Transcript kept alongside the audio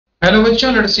Hello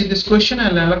bachcho, let's see this question.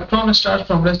 An electron starts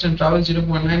from rest and travels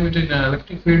 0.9 meter in an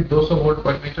electric field 200 volt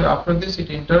per meter. After this, it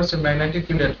enters a magnetic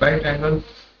field at right angle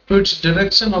to its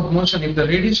direction of motion. If the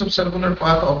radius of circular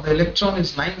path of the electron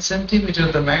is 9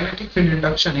 centimeter, the magnetic field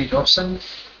induction is option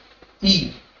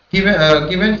E.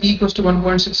 Given E equals to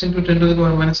 1.6 into 10 to the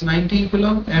power minus 19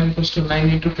 coulomb, M equals to 9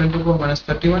 into 10 to the power minus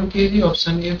 31 kg.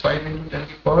 Option A 5 into 10 to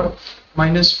the power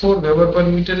minus 4 Weber per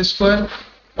meter square.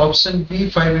 Option B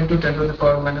 5 into 10 to the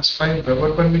power minus 5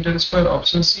 Weber per meter square.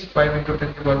 Option C 5 into 10 to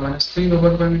the power minus 3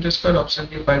 Weber per meter square. Option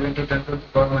D 5 into 10 to the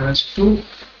power minus 2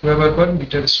 Weber per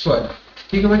meter square.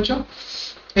 ठीक है बच्चों,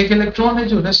 एक electron है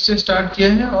जो rest से start किया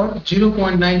है और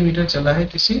 0.9 मीटर चला है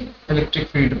किसी इलेक्ट्रिक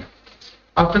फील्ड में.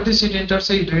 After this it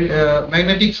enters a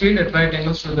magnetic field at right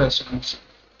angles to the axis.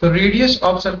 तो रेडियस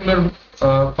ऑफ सर्कुलर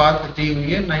पाथ दी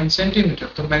हुई है 9 सेंटीमीटर.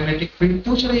 तो मैग्नेटिक फील्ड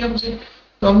पूछ रही है हमसे,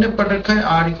 तो हमने पढ़ रखा है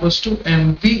R equals to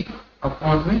M B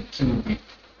upon में Q B.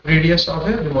 Radius of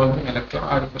A revolving electron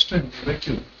R equals to M B by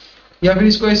Q. या फिर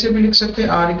इसको ऐसे भी लिख सकते हैं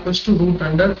R equals to root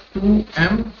under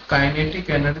 2m kinetic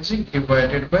energy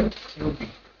divided by Q B.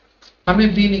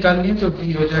 हमें बी निकालनी है तो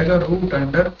बी हो जाएगा root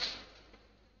under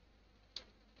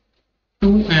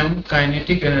 2m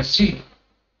kinetic energy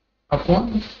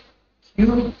upon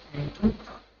Q into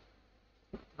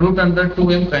root under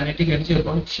 2m kinetic energy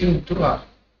upon Q into are.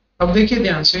 अब देखिए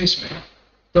ध्यान से इसमें,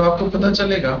 तो आपको पता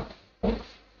चलेगा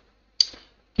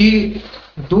कि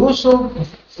 200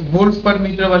 वोल्ट पर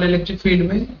मीटर वाले इलेक्ट्रिक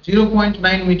फील्ड में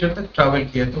 0.9 मीटर तक ट्रैवल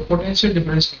किया. तो पोटेंशियल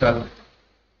डिफरेंस निकाल लेते हैं.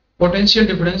 पोटेंशियल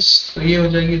डिफरेंस तो ये हो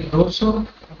जाएगी 200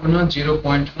 गुना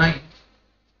 0.9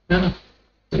 है ना.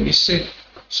 तो इससे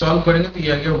सॉल्व करेंगे तो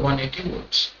ये आ गया 180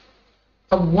 वोल्ट्स.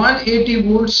 अब 180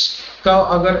 वोल्ट्स का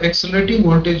अगर एक्सेलरेटिंग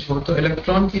वोल्टेज हो तो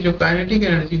इलेक्ट्रॉन की जो काइनेटिक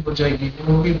एनर्जी हो जाएगी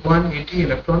वो होगी 180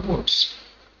 इलेक्ट्रॉन वोल्ट्स.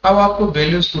 अब आपको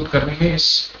वैल्यूज पुट करनी है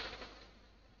इस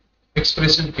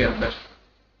एक्सप्रेशन के अंदर.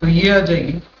 तो ये आ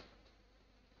जाएगी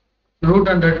root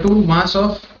under 2 mass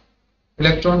of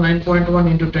electron 9.1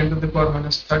 into 10 to the power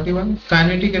minus 31.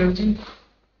 Kinetic energy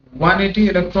 180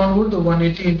 electron volt, तो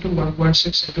 180 into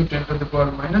 1.6 into 10 to the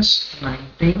power minus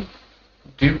 19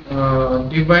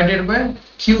 divided by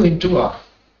Q into R.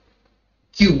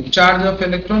 Q charge of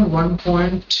electron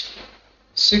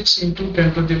 1.6 into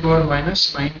 10 to the power minus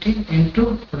 19 into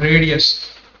radius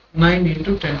 9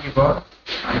 into 10 to the power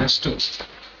minus 2.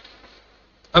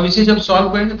 अब इसे जब solve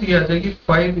करेंगे तो ये आ जाएगी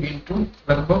 5 into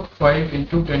लगभग 5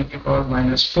 into 10 की पावर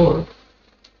minus 4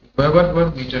 वेबर पर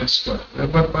मीटर स्क्वायर.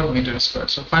 वेबर पर metre square.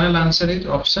 So final answer is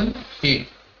option A.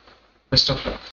 Best of luck.